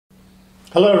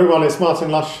Hello everyone, it's Martin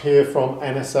Lush here from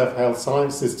NSF Health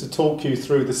Sciences to talk you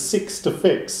through the 6 to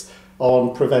fix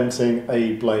on preventing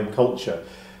a blame culture.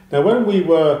 Now, when we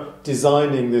were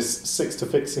designing this 6 to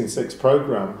Fixing 6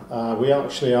 program, we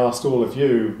actually asked all of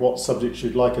you what subjects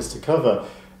you'd like us to cover,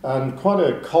 and quite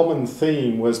a common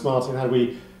theme was, Martin, how do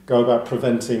we go about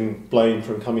preventing blame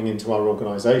from coming into our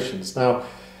organisations? Now,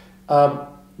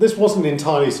 this wasn't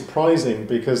entirely surprising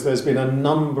because there's been a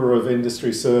number of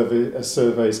industry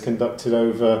surveys conducted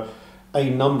over a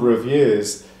number of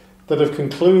years that have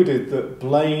concluded that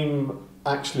blame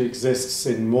actually exists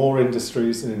in more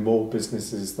industries and in more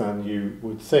businesses than you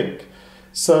would think.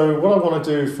 So what I want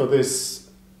to do for this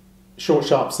short,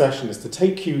 sharp session is to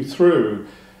take you through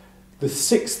the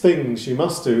 6 things you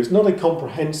must do. It's not a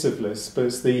comprehensive list, but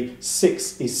it's the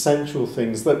 6 essential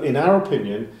things that, in our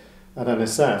opinion, at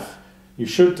NSF, you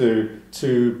should do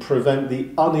to prevent the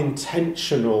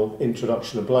unintentional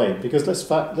introduction of blame. Because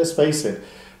let's face it,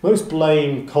 most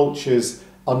blame cultures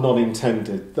are not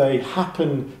intended. They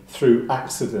happen through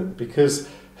accident, because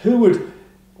who would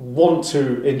want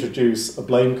to introduce a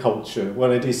blame culture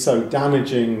when it is so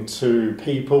damaging to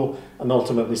people and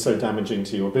ultimately so damaging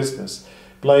to your business?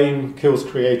 Blame kills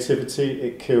creativity,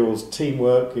 it kills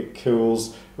teamwork, it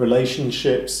kills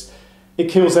relationships, it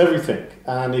kills everything,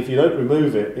 and if you don't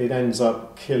remove it, it ends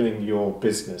up killing your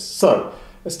business. So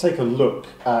let's take a look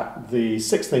at the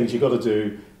 6 things you've got to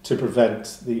do to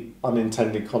prevent the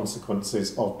unintended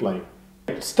consequences of blame.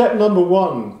 Step number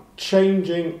 1,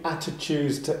 changing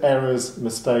attitudes to errors,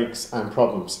 mistakes and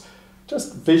problems.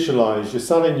 Just visualise, you're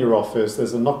sat in your office,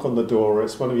 there's a knock on the door,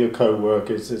 it's one of your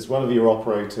co-workers, it's one of your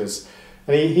operators,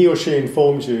 and he or she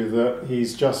informs you that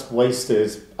he's just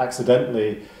wasted,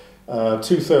 accidentally,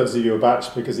 2/3 of your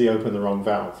batch because he opened the wrong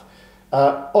valve.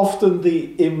 Often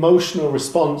the emotional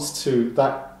response to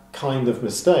that kind of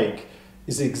mistake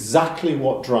is exactly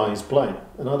what drives blame.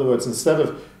 In other words, instead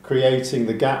of creating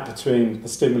the gap between the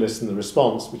stimulus and the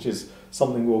response, which is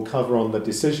something we'll cover on the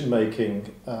decision-making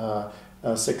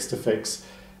 6 to fix,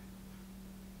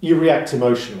 you react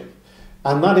emotionally.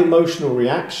 And that emotional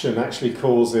reaction actually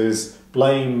causes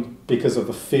blame because of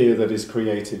the fear that is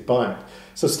created by it.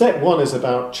 So step 1 is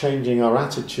about changing our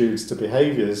attitudes to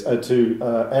behaviours,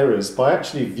 errors, by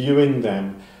actually viewing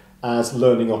them as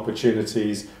learning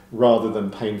opportunities rather than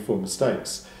painful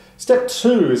mistakes. Step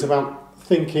 2 is about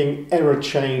thinking error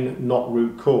chain, not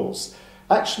root cause.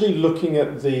 Actually looking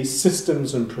at the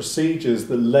systems and procedures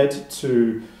that led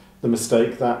to the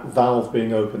mistake, that valve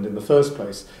being opened in the first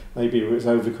place. Maybe it was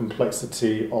over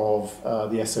complexity of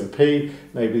the SOP,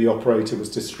 maybe the operator was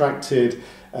distracted,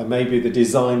 maybe the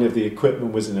design of the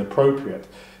equipment was inappropriate.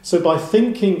 So by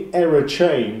thinking error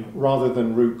chain rather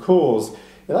than root cause,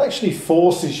 it actually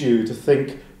forces you to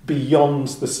think beyond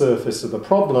the surface of the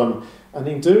problem, and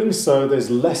in doing so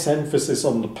there's less emphasis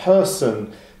on the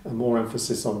person and more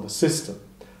emphasis on the system.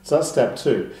 So that's step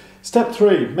 2. Step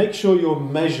 3, make sure your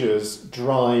measures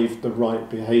drive the right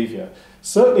behaviour.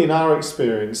 Certainly in our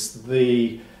experience,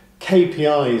 the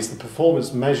KPIs, the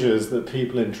performance measures that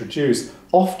people introduce,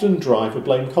 often drive a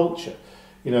blame culture.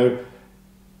 You know,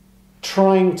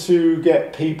 trying to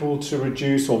get people to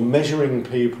reduce or measuring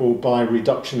people by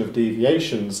reduction of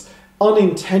deviations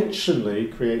unintentionally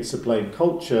creates a blame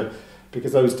culture,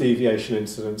 because those deviation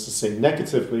incidents are seen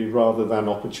negatively rather than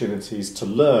opportunities to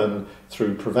learn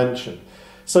through prevention.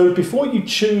 So before you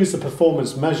choose a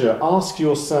performance measure, ask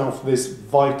yourself this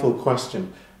vital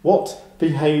question: what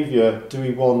behaviour do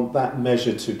we want that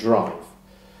measure to drive?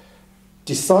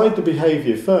 Decide the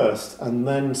behaviour first and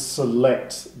then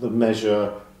select the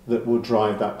measure that will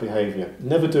drive that behaviour.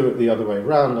 Never do it the other way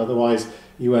around, otherwise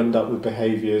you end up with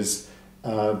behaviours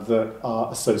that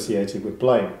are associated with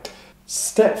blame.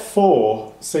 Step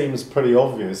 4 seems pretty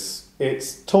obvious.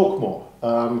 It's talk more.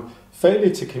 Failure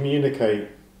to communicate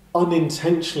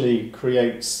unintentionally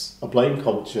creates a blame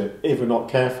culture if we're not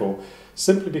careful,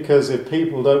 simply because if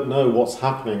people don't know what's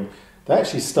happening, they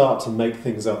actually start to make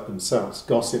things up themselves.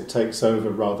 Gossip takes over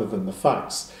rather than the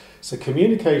facts. So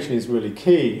communication is really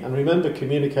key, and remember,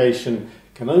 communication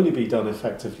can only be done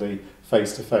effectively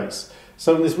face to face.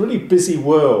 So in this really busy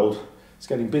world, it's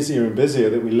getting busier and busier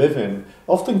that we live in,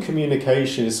 often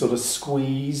communication is sort of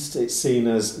squeezed, it's seen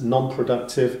as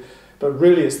non-productive, but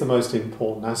really it's the most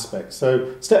important aspect.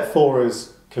 So step 4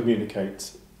 is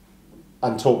communicate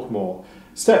and talk more.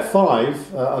 Step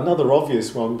 5, another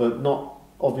obvious one, but not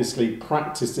obviously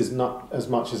practiced as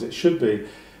much as it should be,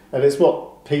 and it's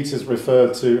what Peter's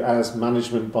referred to as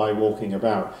management by walking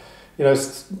about.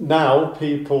 now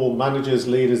people, managers,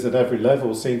 leaders at every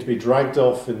level seem to be dragged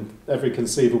off in every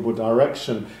conceivable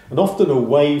direction and often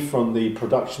away from the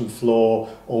production floor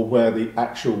or where the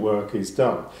actual work is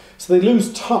done. So they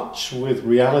lose touch with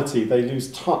reality, they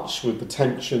lose touch with the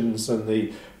tensions and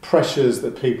the pressures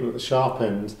that people at the sharp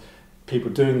end,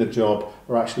 people doing the job,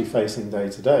 are actually facing day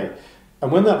to day.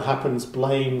 And when that happens,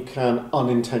 blame can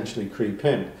unintentionally creep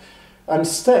in. And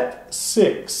step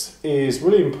 6 is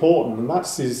really important, and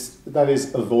that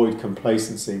is avoid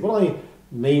complacency. What I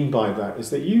mean by that is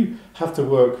that you have to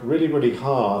work really, really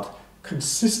hard,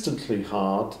 consistently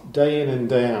hard, day in and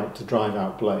day out to drive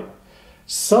out blame.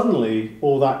 Suddenly,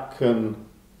 all that can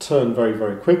turn very,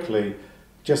 very quickly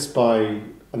just by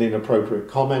an inappropriate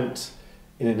comment,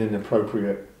 in an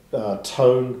inappropriate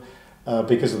tone,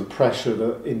 because of the pressure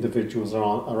that individuals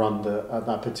are under at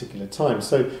that particular time.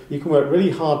 So you can work really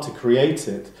hard to create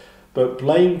it, but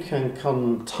blame can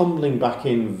come tumbling back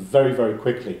in very, very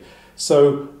quickly.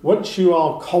 So once you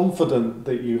are confident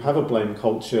that you have a blame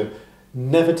culture,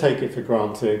 never take it for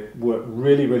granted. Work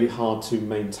really, really hard to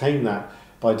maintain that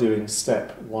by doing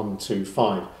step 1, 2,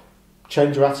 5.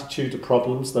 Change your attitude to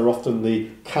problems. They're often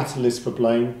the catalyst for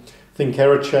blame. Think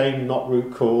error chain, not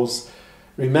root cause.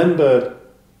 Remember,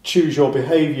 choose your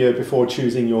behaviour before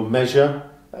choosing your measure.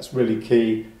 That's really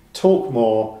key. Talk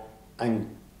more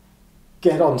and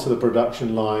get onto the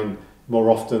production line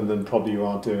more often than probably you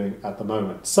are doing at the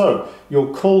moment. So,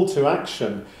 your call to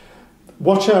action.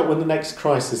 Watch out when the next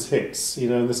crisis hits.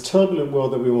 In this turbulent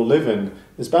world that we all live in,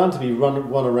 there's bound to be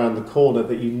one around the corner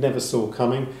that you never saw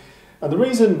coming. And the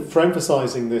reason for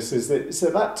emphasising this is that it's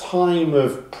at that time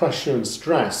of pressure and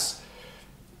stress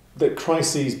that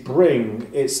crises bring.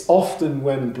 It's often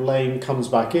when blame comes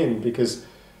back in, because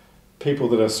people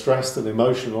that are stressed and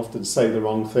emotional often say the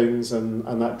wrong things,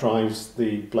 and that drives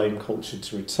the blame culture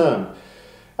to return.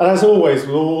 And as always,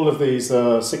 with all of these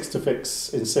 6 to Fix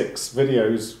in 6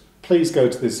 videos, please go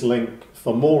to this link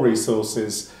for more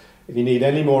resources. If you need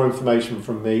any more information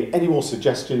from me, any more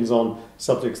suggestions on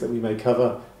subjects that we may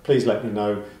cover, please let me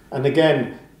know. And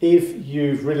again, if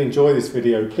you've really enjoyed this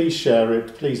video, please share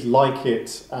it, please like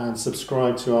it, and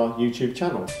subscribe to our YouTube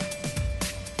channel.